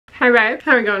Hey babe,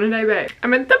 how are we going today, babe?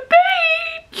 I'm at the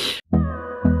beach!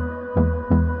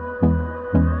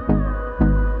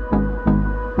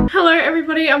 Hello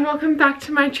everybody and welcome back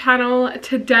to my channel.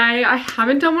 Today I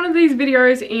haven't done one of these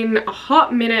videos in a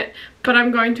hot minute, but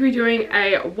I'm going to be doing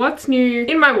a what's new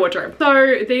in my wardrobe.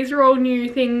 So these are all new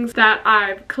things that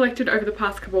I've collected over the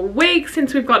past couple of weeks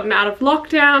since we've gotten out of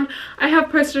lockdown. I have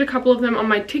posted a couple of them on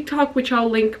my TikTok, which I'll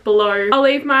link below. I'll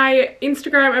leave my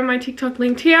Instagram and my TikTok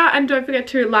linked here, and don't forget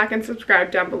to like and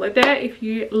subscribe down below there if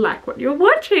you like what you're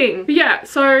watching. But yeah,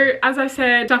 so as I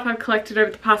said, stuff I've collected over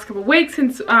the past couple of weeks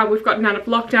since we've gotten out of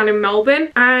lockdown in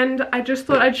Melbourne, and I just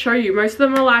thought I'd show you. Most of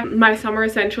them are like my summer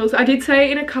essentials. I did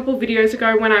say in a couple videos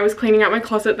ago when I was cleaning out my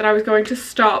closet that I was going to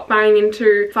stop buying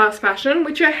into fast fashion,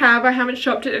 which I have. I haven't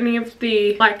shopped at any of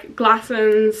the like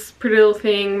Glassons, Pretty Little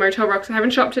Thing, Motel Rocks. I haven't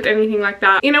shopped at anything like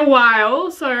that in a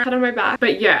while, so I had on my back.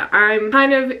 But yeah, I'm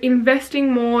kind of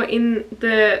investing more in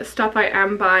the stuff I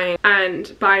am buying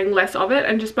and buying less of it,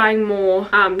 and just buying more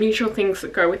neutral things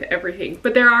that go with everything.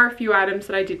 But there are a few items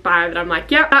that I did buy that I'm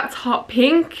like, yep, that's hot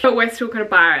pink, but we're still gonna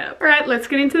buy it. Alright, let's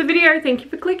get into the video. Thank you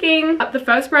for clicking. The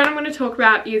first brand I'm going to talk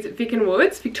about is Vic &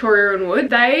 Woods, Victoria &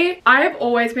 Wood. I have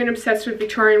always been obsessed with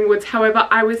Victoria & Woods. However,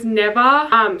 I was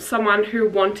never someone who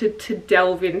wanted to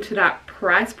delve into that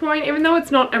price point, even though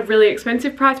it's not a really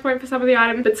expensive price point for some of the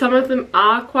items, but some of them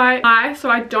are quite high.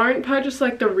 So I don't purchase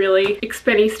like the really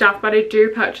expensive stuff, but I do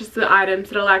purchase the items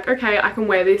that are like, okay, I can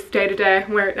wear this day to day, I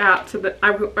can wear it out so that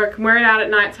I can wear it out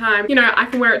at night time, you know, I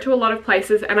can wear it to a lot of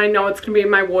places, and I know it's gonna be in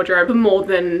my wardrobe for more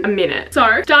than a minute.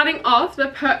 So starting off, the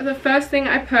first thing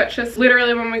I purchased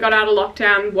literally when we got out of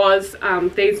lockdown was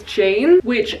these jeans,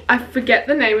 which I forget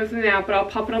the name of them now, but I'll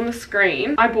pop it on the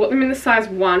screen. I bought them in the size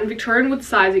 1. Victoria & Wood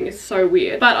sizing is so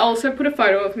weird, but I'll also put a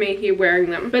photo of me here wearing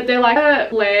them. But they're like a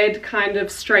flared kind of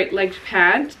straight legged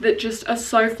pant that just are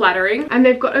so flattering, and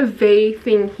they've got a V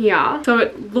thing here, so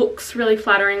it looks really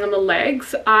flattering on the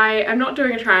legs. I am not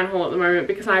doing a try on haul at the moment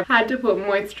because I've had to put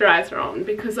moisturizer on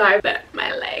because I've burnt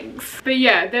my legs. But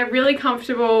yeah, they're really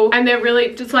comfortable and they're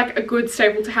really just like a good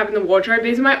staple to have in the wardrobe.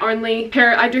 These are my only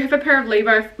pair. I do have a pair of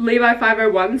Levi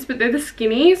 501s, but they're the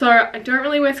skinny, so I don't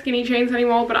really wear skinny jeans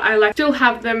anymore, but I like still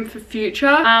have them for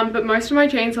future. But most of my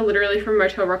jeans are literally from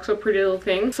Motel Rocks or Pretty Little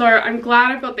Thing, so I'm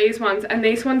glad I've got these ones, and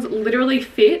these ones literally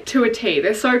fit to a T.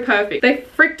 They're so perfect. They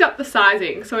fricked up the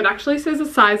sizing, so it actually says a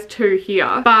size 2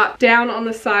 here, but down on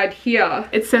the side here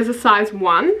it says a size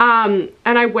 1. And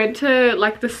I went to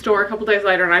like the store a couple days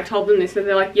later and I told them this, and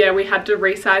they're like, yeah, we had to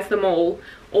resize them all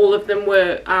of them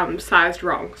were sized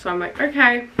wrong. So I'm like,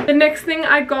 okay. The next thing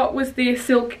I got was the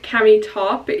silk cami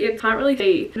top. It can't really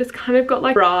see, but it's kind of got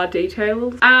like bra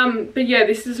details. But yeah,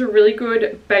 this is a really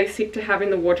good basic to have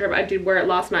in the wardrobe. I did wear it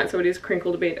last night, so it is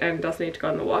crinkled a bit and does need to go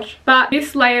in the wash. But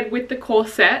this layered with the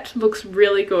corset looks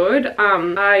really good.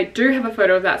 I do have a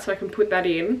photo of that, so I can put that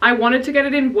in. I wanted to get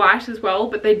it in white as well,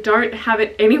 but they don't have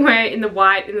it anywhere in the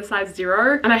white in the size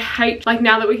 0. And I hate, like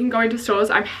now that we can go into stores,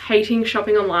 I'm hating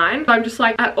shopping online. So I'm just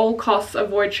like, at all costs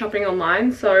avoid shopping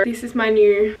online. So this is my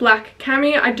new black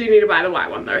cami. I do need to buy the white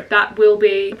one though. That will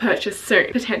be purchased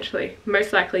soon, potentially,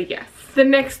 most likely, yes. The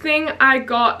next thing I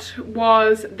got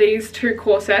was these 2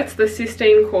 corsets, the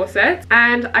Sistine corsets,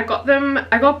 and I got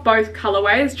both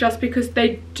colorways just because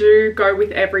they do go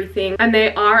with everything, and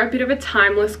they are a bit of a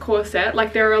timeless corset.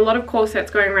 Like there are a lot of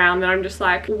corsets going around that I'm just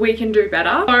like, we can do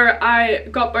better. So I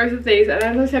got both of these, and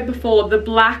as I said before, the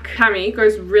black cami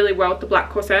goes really well with the black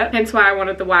corset, hence why I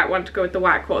wanted the white one to go with the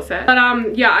white corset.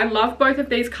 But yeah, I love both of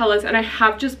these colors, and I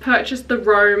have just purchased the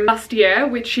Rome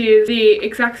bustier, which is the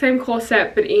exact same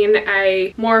corset but in a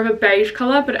more of a beige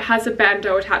color, but it has a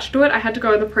bandeau attached to it. I had to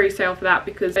go on the pre-sale for that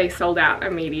because they sold out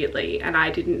immediately, and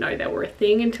I didn't know they were a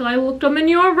thing until I looked on the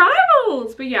new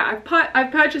arrivals. But yeah,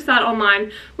 I've purchased that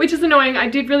online, which is annoying. I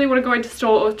did really want to go into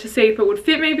store to see if it would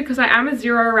fit me because I am a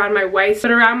 0 around my waist,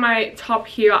 but around my top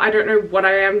here I don't know what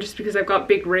I am, just because I've got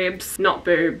big ribs, not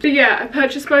boobs. But yeah, I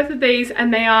purchased both of these,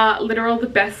 and they are literally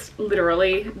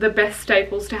the best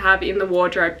staples to have in the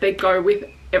wardrobe. They go with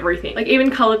everything, like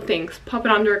even colored things. Pop it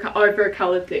over a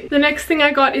colored thing. The next thing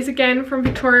I got is again from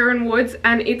Victoria & Woods,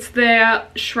 and it's their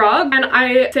shrug. And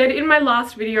I said in my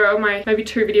last video, or maybe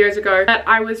 2 videos ago, that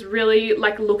I was really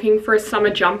like looking for a summer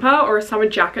jumper or a summer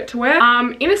jacket to wear.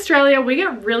 In Australia we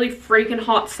get really freaking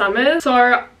hot summers,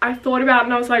 so I thought about it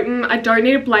and I was like, I don't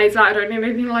need a blazer, I don't need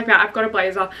anything like that. I've got a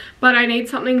blazer, but I need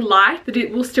something light that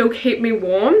it will still keep me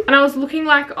warm. And I was looking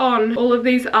like on all of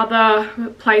these other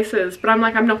places, but I'm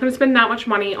like, I'm not going to spend that much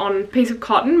money money on a piece of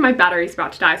cotton. My battery's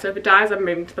about to die, so if it dies, I'm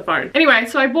moving to the phone. Anyway,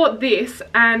 so I bought this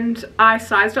and I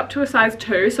sized up to a size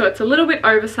 2, so it's a little bit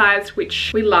oversized,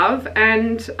 which we love.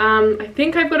 And I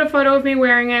think I've got a photo of me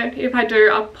wearing it. If I do,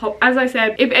 I'll pop, as I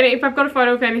said, if I've got a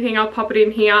photo of anything, I'll pop it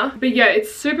in here. But yeah,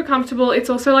 it's super comfortable. It's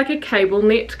also like a cable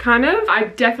knit kind of. I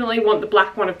definitely want the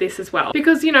black one of this as well,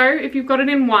 because you know, if you've got it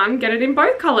in one, get it in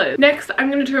both colors. Next, I'm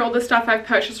going to do all the stuff I've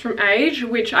purchased from Age,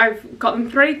 which I've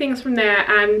gotten 3 things from there,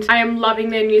 and I am loving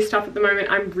their new stuff at the moment.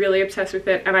 I'm really obsessed with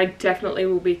it, and I definitely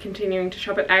will be continuing to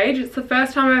shop at Age. It's the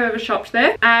first time I've ever shopped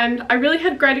there, and I really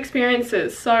had great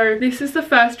experiences. So this is the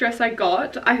first dress I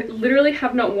got. I literally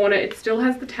have not worn it. It still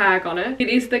has the tag on it. It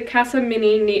is the Casa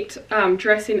Mini knit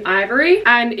dress in ivory,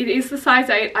 and it is the size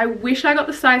 8. I wish I got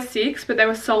the size 6, but they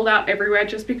were sold out everywhere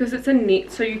just because it's a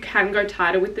knit, so you can go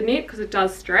tighter with the knit because it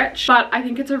does stretch. But I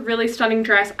think it's a really stunning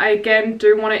dress. I again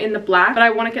do want it in the black, but I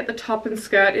want to get the top and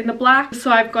skirt in the black,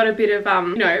 so I've got a bit of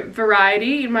you know,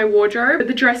 variety in my wardrobe. But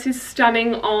the dress is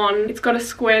stunning on, it's got a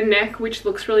square neck which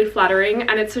looks really flattering,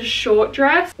 and it's a short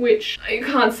dress which you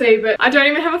can't see, but I don't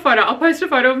even have a photo. I'll post a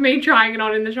photo of me trying it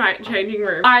on in the changing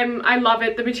room. I love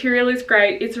it. The material is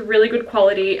great. It's a really good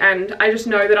quality, and I just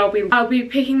know that I'll be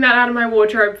picking that out of my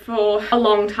wardrobe for a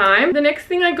long time. The next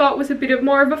thing I got was a bit of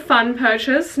more of a fun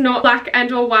purchase, not black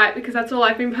and or white because that's all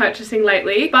I've been purchasing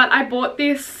lately, but I bought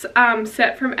this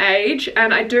set from Age,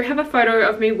 and I do have a photo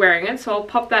of me wearing it, so I'll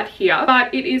pop that here.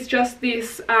 But it is just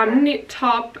this knit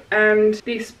top and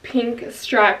this pink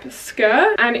stripe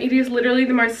skirt, and it is literally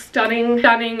the most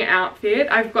stunning outfit.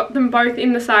 I've got them both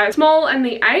in the size small and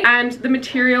the 8, and the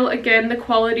material, again, the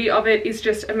quality of it is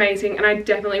just amazing, and I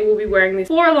definitely will be wearing this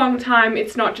for a long time.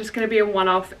 It's not just going to be a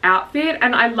one-off outfit,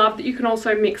 and I love that you can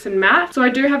also mix and match. So I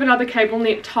do have another cable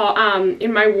knit top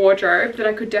in my wardrobe that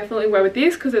I could definitely wear with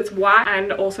this because it's white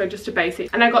and also just a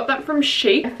basic, and I got that from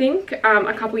Chic, I think,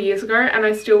 a couple years ago, and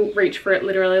I still reach for it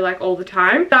literally like all the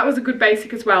time. That was a good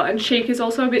basic as well, and Chic is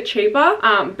also a bit cheaper,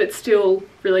 but still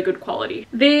really good quality.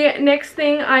 The next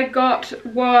thing I got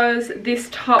was this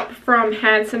top from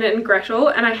Hanson and Gretel,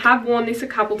 and I have worn this a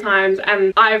couple times,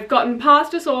 and I've gotten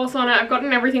pasta sauce on it, I've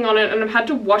gotten everything on it, and I've had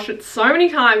to wash it so many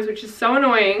times, which is so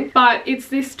annoying. But it's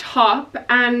this top,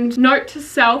 and note to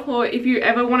self, or if you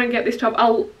ever want to get this top,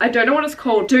 I don't know what it's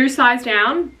called, do size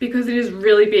down because it is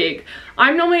really big.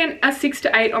 I'm normally a 6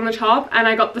 to 8 on the top, and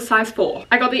I got the size 4.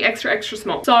 I got the extra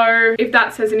small. So if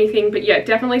that says anything, but yeah,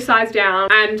 definitely size down.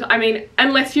 And I mean,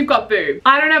 unless you've got boobs.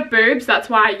 I don't have boobs, that's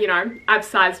why, you know, I've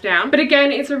sized down. But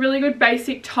again, it's a really good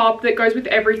basic top that goes with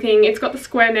everything. It's got the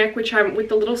square neck, which I'm with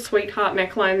the little sweetheart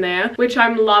neckline there, which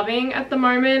I'm loving at the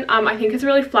moment. I think it's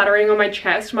really flattering on my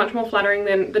chest, much more flattering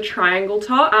than the triangle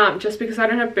top, just because I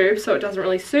don't have boobs, so it doesn't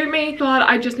really suit me, but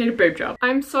I just need a boob job.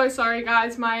 I'm so sorry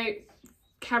guys, my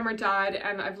camera died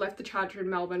and I've left the charger in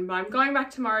Melbourne, but I'm going back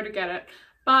tomorrow to get it.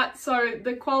 But so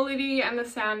the quality and the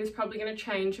sound is probably going to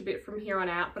change a bit from here on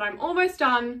out, but I'm almost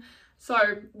done, so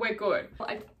we're good.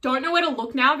 I don't know where to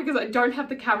look now because I don't have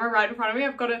the camera right in front of me.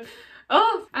 I've got to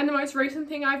and the most recent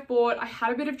thing I've bought, I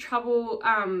had a bit of trouble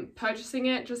purchasing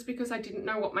it just because I didn't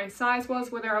know what my size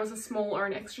was, whether I was a small or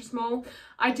an extra small.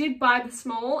 I did buy the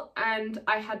small and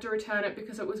I had to return it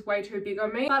because it was way too big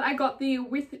on me. But I got the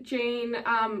With Jean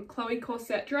Chloe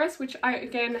corset dress, which I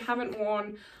again haven't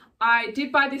worn. I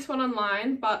did buy this one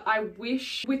online, but I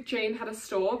wish With Jean had a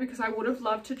store because I would have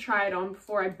loved to try it on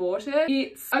before I bought it.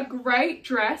 It's a great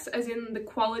dress, as in the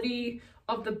quality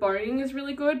of the boning is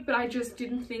really good, but I just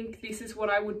didn't think this is what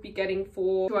I would be getting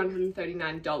for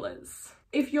 $239.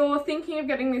 If you're thinking of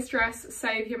getting this dress,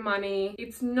 save your money.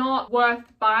 It's not worth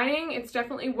buying. It's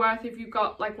definitely worth if you've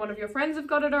got, like, one of your friends have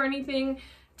got it or anything.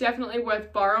 Definitely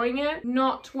worth borrowing it.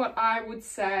 Not what I would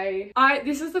say.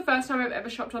 This is the first time I've ever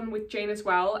shopped on With Jean as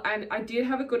well, and I did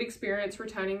have a good experience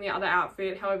returning the other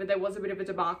outfit. However, there was a bit of a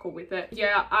debacle with it.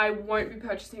 Yeah, I won't be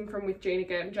purchasing from With Jean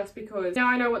again just because now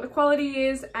I know what the quality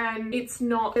is, and it's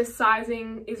not, the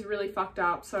sizing is really fucked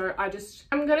up. So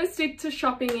I'm gonna stick to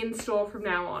shopping in store from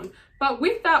now on. But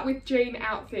with that With Jean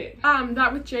outfit,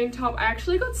 that With Jean top, I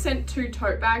actually got sent 2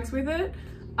 tote bags with it.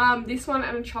 This one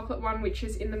and a chocolate one, which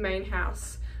is in the main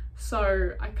house.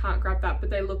 So I can't grab that,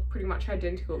 but they look pretty much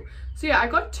identical. So yeah, I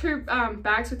got 2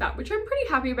 bags with that, which I'm pretty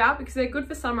happy about because they're good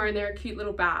for summer and they're a cute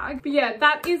little bag. But yeah,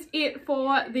 that is it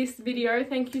for this video.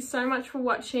 Thank you so much for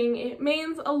watching. It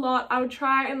means a lot. I would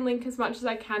try and link as much as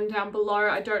I can down below.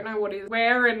 I don't know what is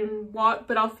where and what,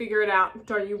 but I'll figure it out.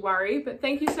 Don't you worry. But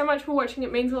thank you so much for watching.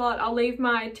 It means a lot. I'll leave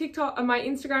my TikTok, my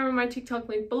Instagram and my TikTok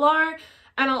link below.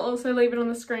 and I'll also leave it on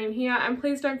the screen here. And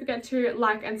please don't forget to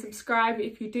like and subscribe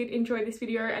if you did enjoy this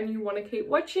video and you want to keep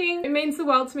watching. It means the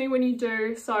world to me when you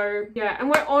do. So yeah, and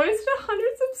we're almost at 100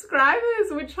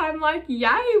 subscribers, which I'm like,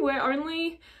 yay. We're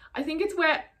only, I think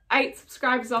we're 8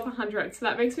 subscribers off 100, so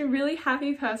that makes me really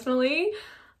happy personally.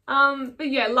 But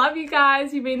yeah, love you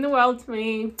guys. You mean the world to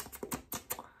me.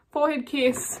 Forehead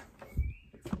kiss.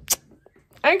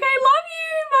 Okay, love you.